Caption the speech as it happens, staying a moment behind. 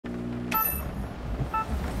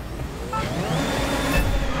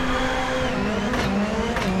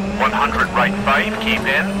100 right 5, keep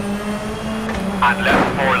in. And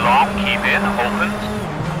left 4 long, keep in, opens.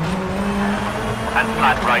 And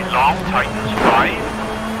flat right long, tightens 5.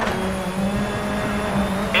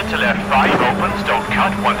 Into left 5, opens, don't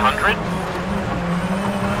cut, 100.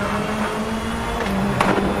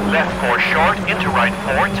 Left 4 short, into right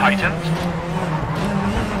 4, tightens.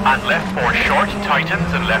 And left 4 short,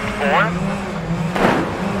 tightens, and left 4.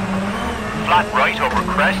 Flat right over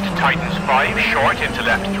crest, tightens 5, short into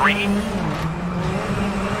left 3.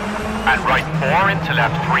 And right 4 into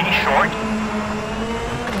left 3, short.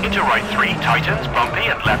 Into right 3, tightens,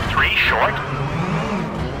 bumpy, and left 3, short.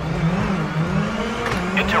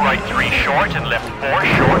 Into right 3, short, and left 4,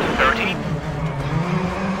 short, 30.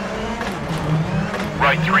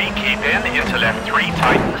 Right 3, keep in, into left 3,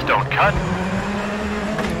 tightens, don't cut.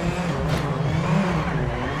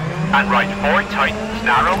 And right 4, tightens,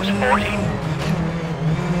 narrows, 40.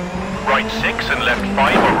 Right 6 and left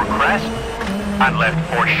 5 over crest. And left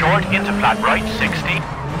 4 short into flat right, 60.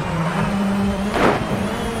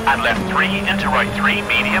 And left 3 into right 3,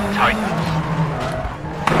 medium, tightens.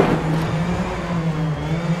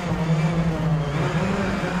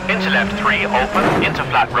 Into left 3, open, into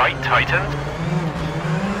flat right, tightens.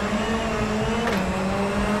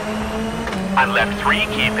 And left 3,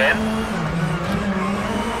 keep in.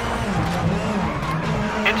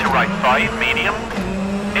 Into right 5, medium.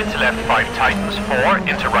 Into left 5, tightens, 4,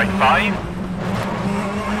 into right 5.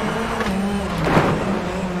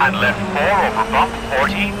 And left 4 over bump,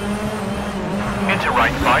 40. Into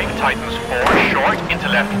right 5, tightens 4, short, into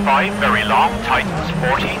left 5, very long, tightens,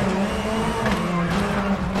 40.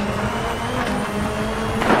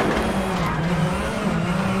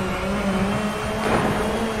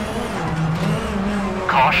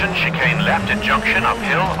 Caution, chicane left at junction,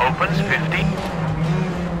 uphill, opens, 50.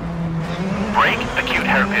 Brake, acute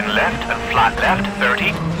hairpin left and flat left,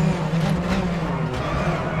 30.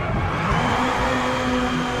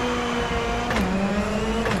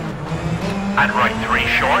 And right 3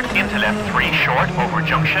 short, into left 3 short, over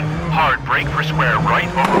junction. Hard brake for square right,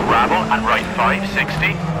 over gravel, and right 5,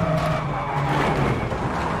 60.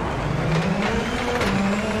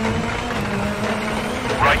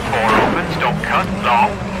 Right 4 opens, don't cut,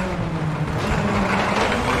 long.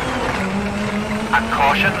 And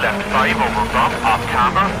caution, left 5 over bump, off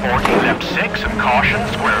camber, 40, left 6, and caution,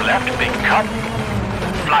 square left, big cut.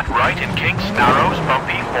 Flat right in kinks, narrows,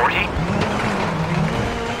 bumpy, 40.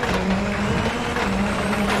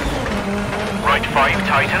 Right 5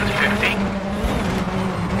 tightens, 50.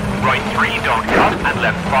 Right 3 don't cut, and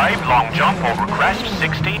left 5 long jump over crest,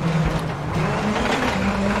 60.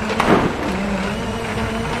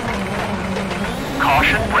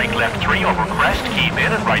 Caution, brake left 3 over crest, keep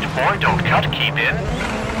in, and right 4 don't cut, keep in.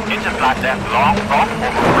 Into flat left long bump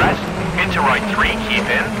over crest, into right 3, keep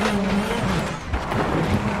in.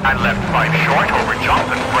 And left 5 short over jump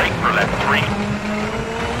and brake for left 3.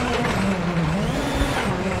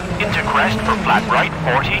 Into crest for flat right,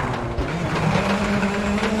 40.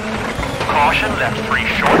 Caution, left 3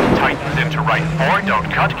 short, tightens into right 4, don't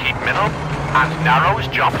cut, keep middle. And narrows,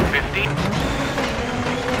 jump 50.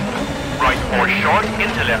 Right 4 short,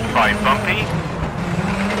 into left 5 bumpy.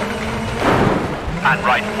 And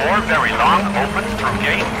right 4 very long, opens through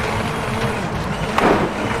gate.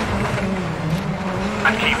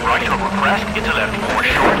 And keep right over crest, into left 4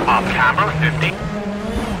 short, off camber, 50.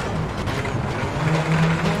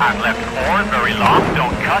 And left 4 very long,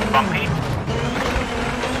 don't cut, bumpy.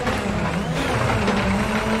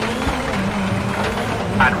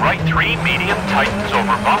 And right 3 medium, tightens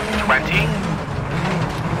over bump, 20.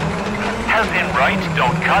 Hairpin right,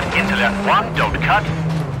 don't cut, into left 1, don't cut.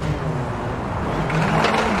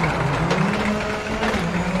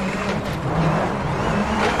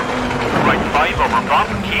 Right 5 over bump,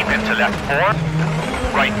 keep into left 4.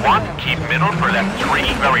 Right 1, keep middle for left 3,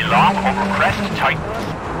 very long, over crest, tightens.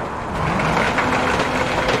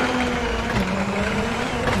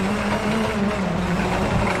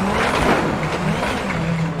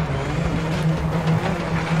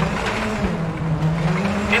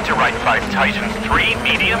 Into right 5 tightens, 3,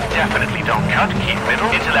 medium, definitely don't cut, keep middle.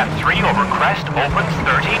 Into left 3 over crest, opens,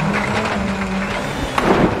 30.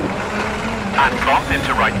 And bump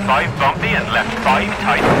into right 5 bumpy and left 5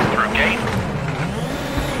 tightens through gate.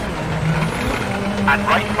 And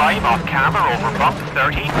right 5 off camber over bump,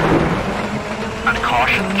 30. And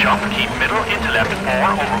caution, jump, keep middle, into left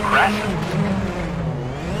 4 over crest.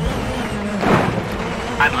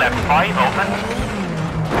 And left 5 opens.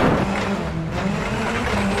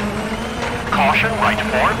 Caution, right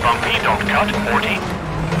 4, bumpy, don't cut, 40.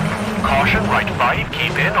 Caution, right 5,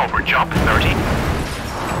 keep in, over jump, 30.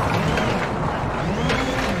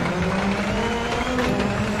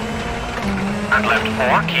 And left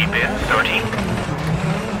 4, keep in, 30.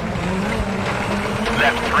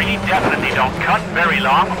 Left 3, definitely don't cut, very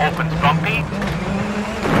long, opens bumpy.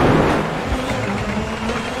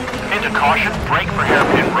 Into caution, brake for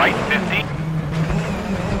hairpin right, 50.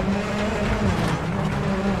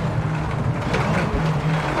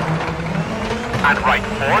 And right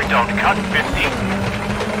 4, don't cut, 50.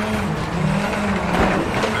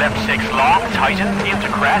 Left 6, long, tightens, into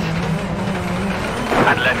crest.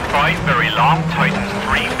 And left 5, very long, tightens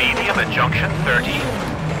 3, medium at junction, 30.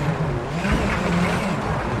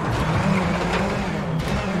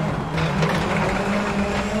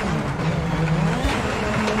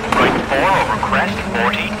 Right 4, over crest,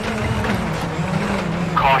 40.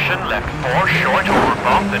 Caution, left 4, short, over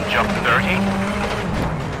bump, and jump, 30.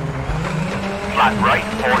 Flat right,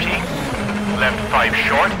 40. Left 5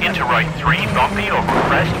 short, into right 3, bumpy, over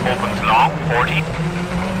crest, opens long, 40.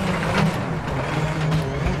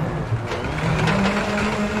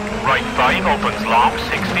 Right 5, opens long,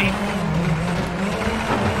 60.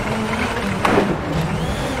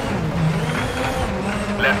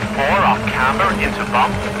 Left 4, off camber, into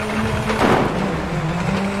bump.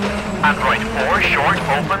 And right 4, short,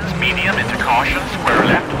 opens, medium, into caution, square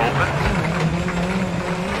left, opens.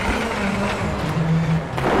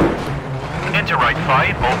 Into right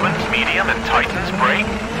 5, opens, medium, and tightens, brake.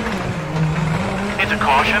 Into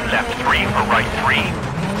caution, left 3 for right 3.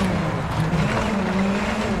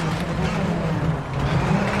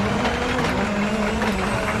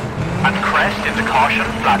 And crest into caution,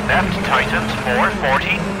 flat left, tightens,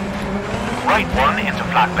 440. Right 1 into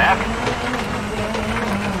flat left.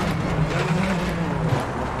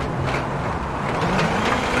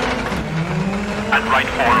 And right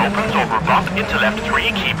 4 opens over bump, into left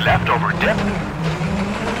 3, keep left over dip.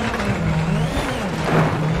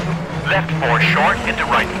 Left 4 short, into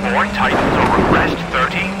right 4, tightens over crest,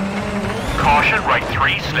 30. Caution, right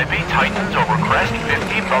 3, slippy, tightens over crest,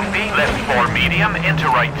 50, bumpy. Left 4 medium, into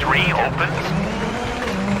right 3, opens.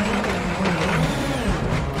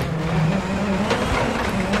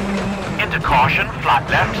 Into caution, flat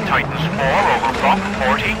left, tightens 4 over bump,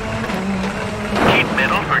 40. Keep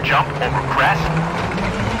middle for jump over crest.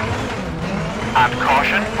 And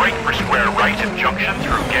caution, brake for square right at junction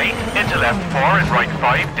through gate. Into left 4 and right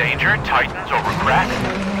 5, danger, tightens over crest.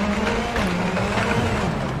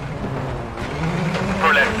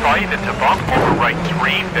 For left 5 into bump, over right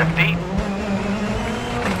 3, 50.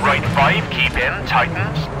 Right 5, keep in,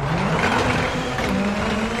 tightens.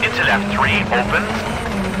 Into left 3, opens.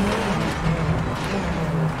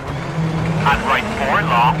 And right 4,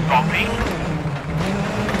 long, bumpy.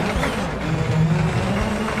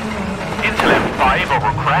 Into left 5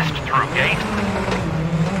 over crest through gate.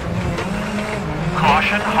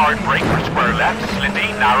 Caution, hard brake for square left, slippy,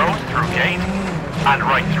 narrows through gate. And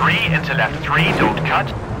right 3 into left 3, don't cut.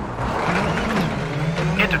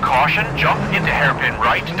 Into caution, jump into hairpin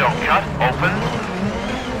right, don't cut, open.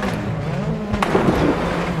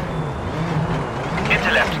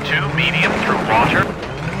 Into left 2, medium through water.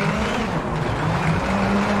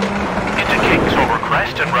 Into kicks over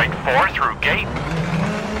crest and right 4 through gate.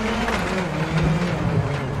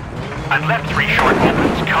 And left 3 short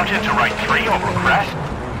opens, cut into right 3 over crest.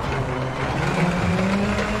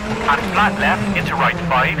 And flat left into right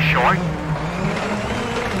 5 short.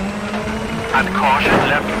 And caution,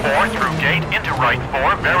 left 4 through gate into right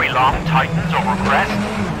 4, very long, tightens over crest.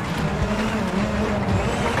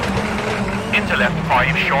 Into left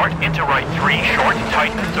 5 short, into right 3 short,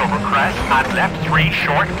 tightens over crest. And left 3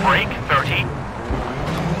 short, brake, 30.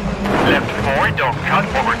 Left 4, don't cut,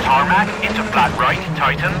 over tarmac, into flat right,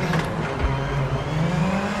 tightens.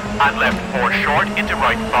 And left 4 short, into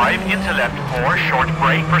right 5, into left 4, short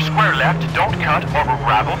brake for square left, don't cut, over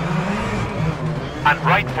gravel. And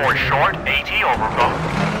right 4 short, 80 over bump.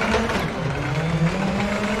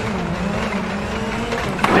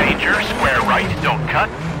 Danger, square right, don't cut.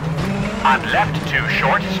 And left 2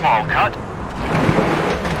 short, small cut.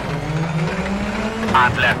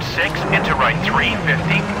 And left 6, into right 3,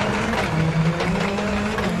 50.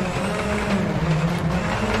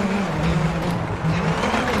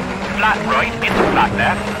 Flat right into flat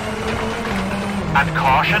left. And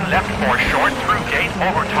caution, left 4 short through gate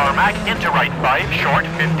over tarmac into right 5 short,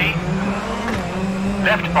 50.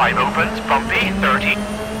 Left 5 opens, bumpy, 30.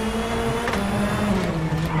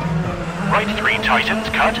 Right 3 tightens,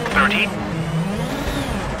 cut, 30.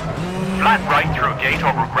 Flat right through gate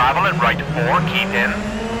over gravel and right 4, keep in.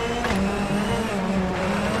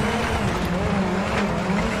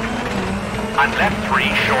 And left 3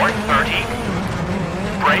 short, 30.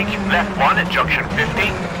 Brake, left 1 at junction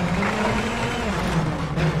 50.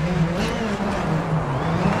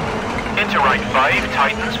 Into right 5,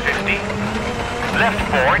 tightens 50. Left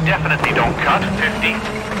 4, definitely don't cut, 50.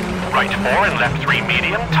 Right 4 and left 3,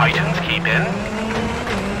 medium, tightens, keep in.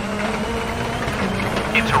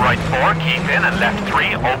 Into right 4, keep in, and left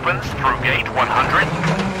 3, opens through gate 100.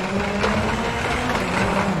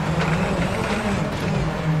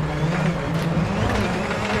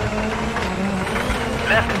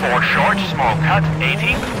 Left 4 short, small cut,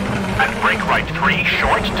 80. And brake right 3,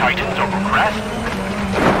 short, tightens over crest.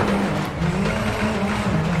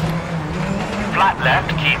 Flat left,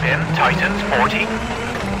 keep in, tightens, 40.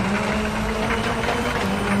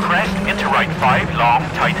 Crest into right 5, long,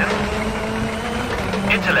 tightens.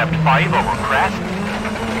 Into left 5 over crest.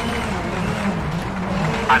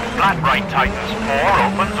 And flat right tightens, 4,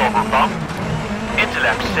 opens over bump. Into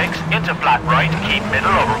left 6, into flat right, keep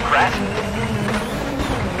middle over crest.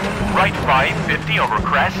 Right 5, 50 over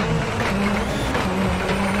crest.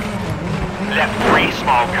 Left 3,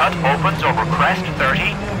 small cut, opens over crest,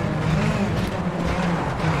 30.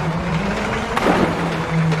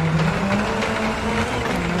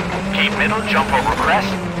 Keep middle, jump over crest.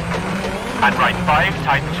 And right 5,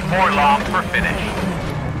 tightens 4 long for finish.